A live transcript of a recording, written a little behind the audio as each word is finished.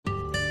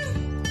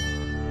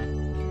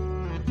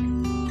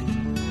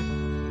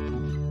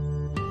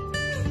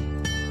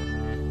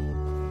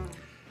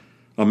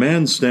A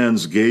man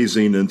stands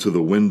gazing into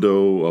the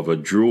window of a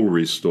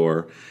jewelry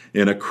store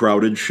in a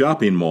crowded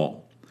shopping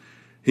mall.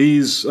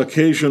 He's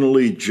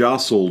occasionally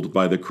jostled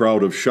by the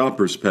crowd of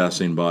shoppers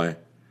passing by.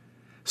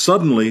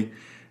 Suddenly,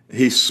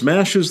 he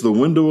smashes the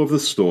window of the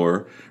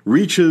store,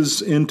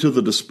 reaches into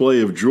the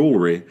display of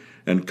jewelry,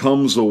 and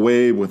comes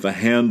away with a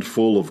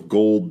handful of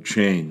gold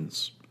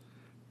chains.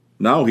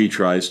 Now he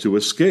tries to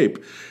escape,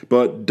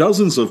 but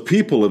dozens of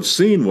people have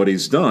seen what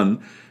he's done,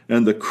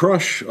 and the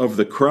crush of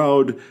the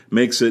crowd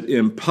makes it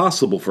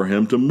impossible for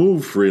him to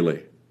move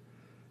freely.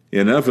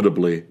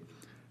 Inevitably,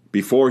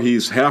 before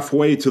he's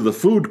halfway to the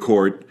food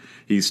court,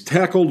 he's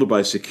tackled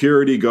by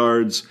security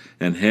guards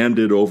and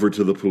handed over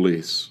to the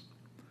police.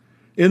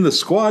 In the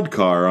squad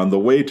car on the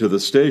way to the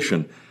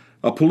station,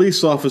 a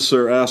police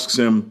officer asks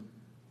him,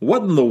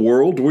 "What in the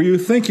world were you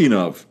thinking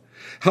of?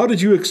 How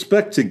did you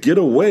expect to get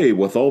away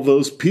with all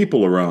those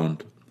people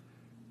around?"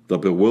 The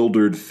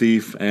bewildered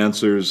thief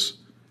answers,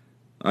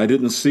 "I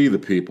didn't see the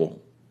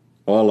people.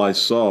 All I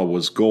saw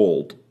was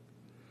gold."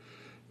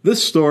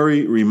 This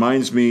story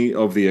reminds me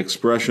of the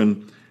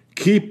expression,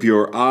 "keep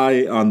your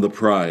eye on the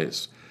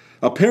prize."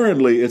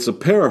 Apparently, it's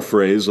a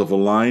paraphrase of a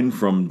line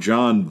from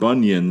John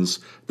Bunyan's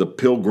The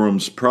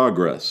Pilgrim's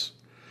Progress.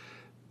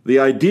 The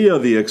idea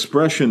the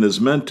expression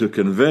is meant to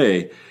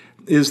convey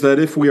is that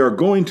if we are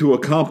going to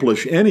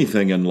accomplish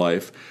anything in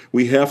life,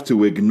 we have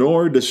to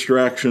ignore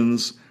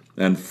distractions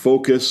and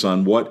focus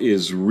on what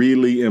is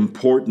really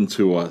important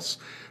to us.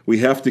 We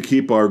have to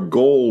keep our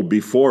goal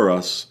before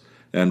us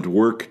and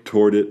work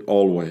toward it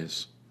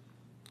always.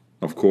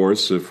 Of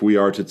course, if we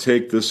are to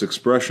take this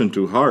expression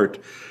to heart,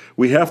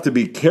 we have to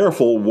be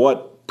careful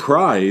what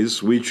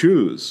prize we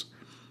choose.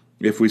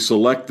 If we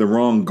select the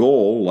wrong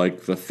goal,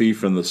 like the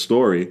thief in the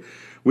story,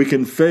 we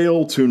can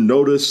fail to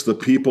notice the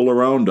people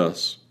around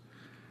us.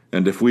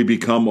 And if we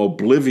become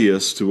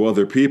oblivious to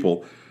other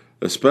people,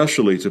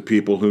 especially to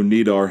people who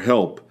need our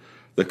help,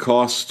 the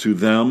cost to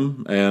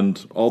them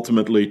and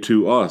ultimately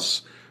to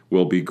us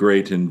will be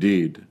great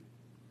indeed.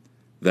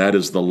 That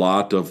is the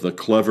lot of the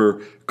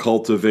clever,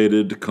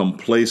 cultivated,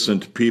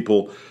 complacent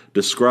people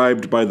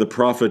described by the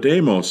prophet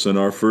Amos in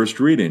our first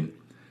reading.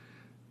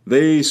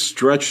 They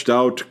stretched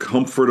out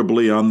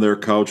comfortably on their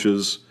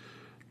couches,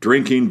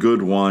 drinking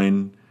good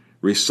wine,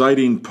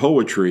 reciting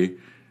poetry,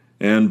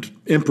 and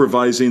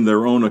improvising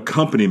their own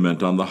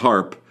accompaniment on the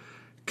harp,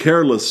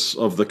 careless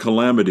of the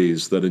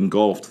calamities that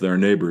engulfed their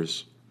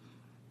neighbors.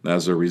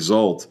 As a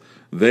result,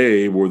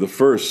 they were the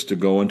first to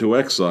go into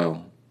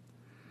exile.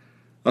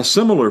 A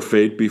similar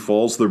fate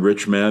befalls the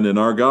rich man in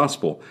our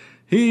gospel.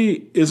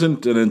 He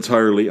isn't an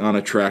entirely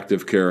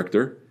unattractive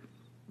character.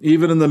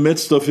 Even in the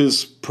midst of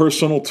his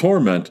personal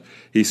torment,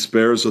 he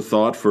spares a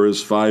thought for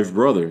his 5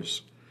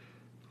 brothers.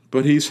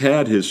 But he's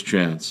had his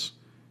chance.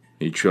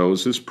 He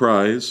chose his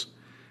prize,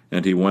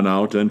 and he went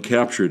out and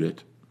captured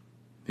it.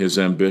 His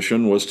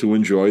ambition was to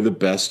enjoy the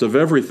best of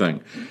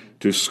everything,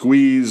 to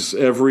squeeze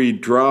every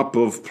drop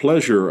of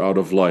pleasure out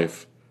of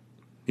life.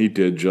 He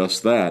did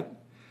just that.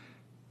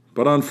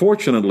 But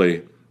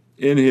unfortunately,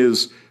 in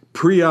his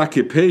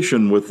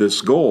preoccupation with this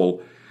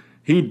goal,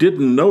 he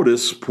didn't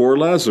notice poor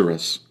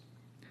Lazarus.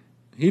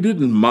 He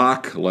didn't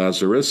mock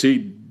Lazarus. He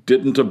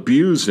didn't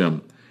abuse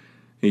him.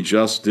 He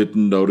just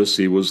didn't notice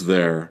he was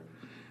there.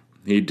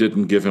 He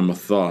didn't give him a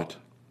thought.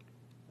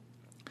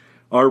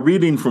 Our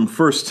reading from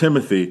 1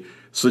 Timothy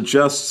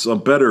suggests a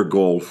better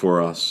goal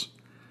for us.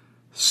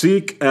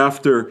 Seek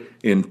after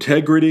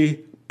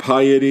integrity,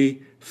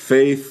 piety,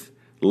 faith,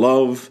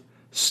 love,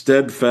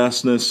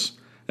 steadfastness,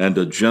 and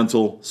a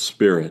gentle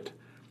spirit.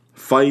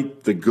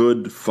 Fight the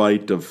good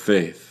fight of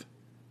faith.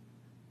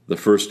 The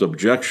first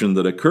objection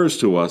that occurs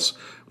to us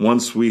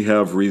once we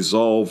have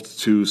resolved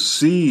to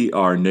see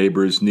our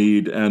neighbor's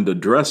need and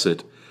address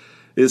it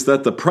is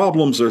that the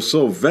problems are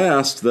so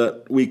vast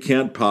that we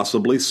can't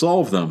possibly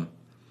solve them.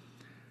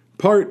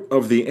 Part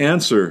of the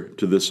answer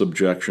to this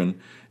objection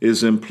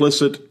is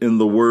implicit in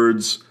the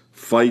words,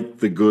 "fight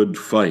the good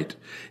fight."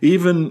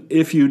 Even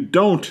if you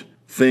don't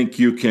think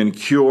you can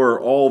cure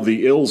all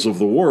the ills of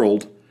the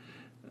world,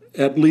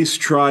 at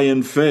least try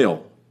and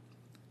fail.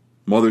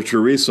 Mother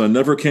Teresa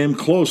never came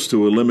close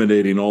to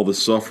eliminating all the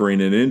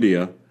suffering in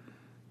India.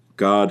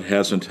 God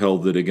hasn't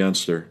held it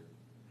against her.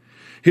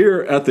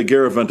 Here at the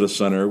Garaventa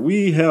Center,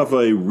 we have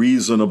a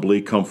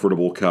reasonably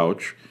comfortable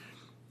couch.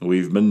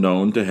 We've been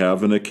known to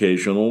have an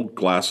occasional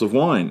glass of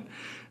wine,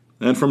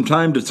 and from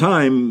time to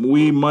time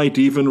we might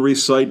even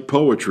recite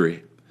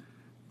poetry.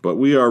 But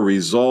we are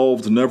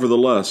resolved,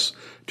 nevertheless,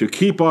 to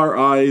keep our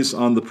eyes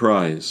on the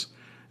prize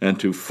and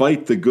to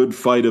fight the good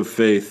fight of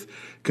faith,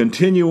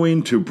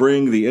 continuing to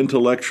bring the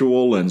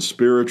intellectual and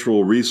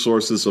spiritual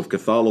resources of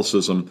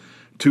Catholicism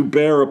to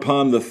bear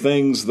upon the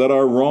things that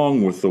are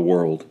wrong with the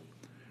world.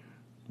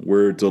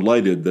 We're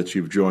delighted that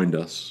you've joined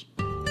us.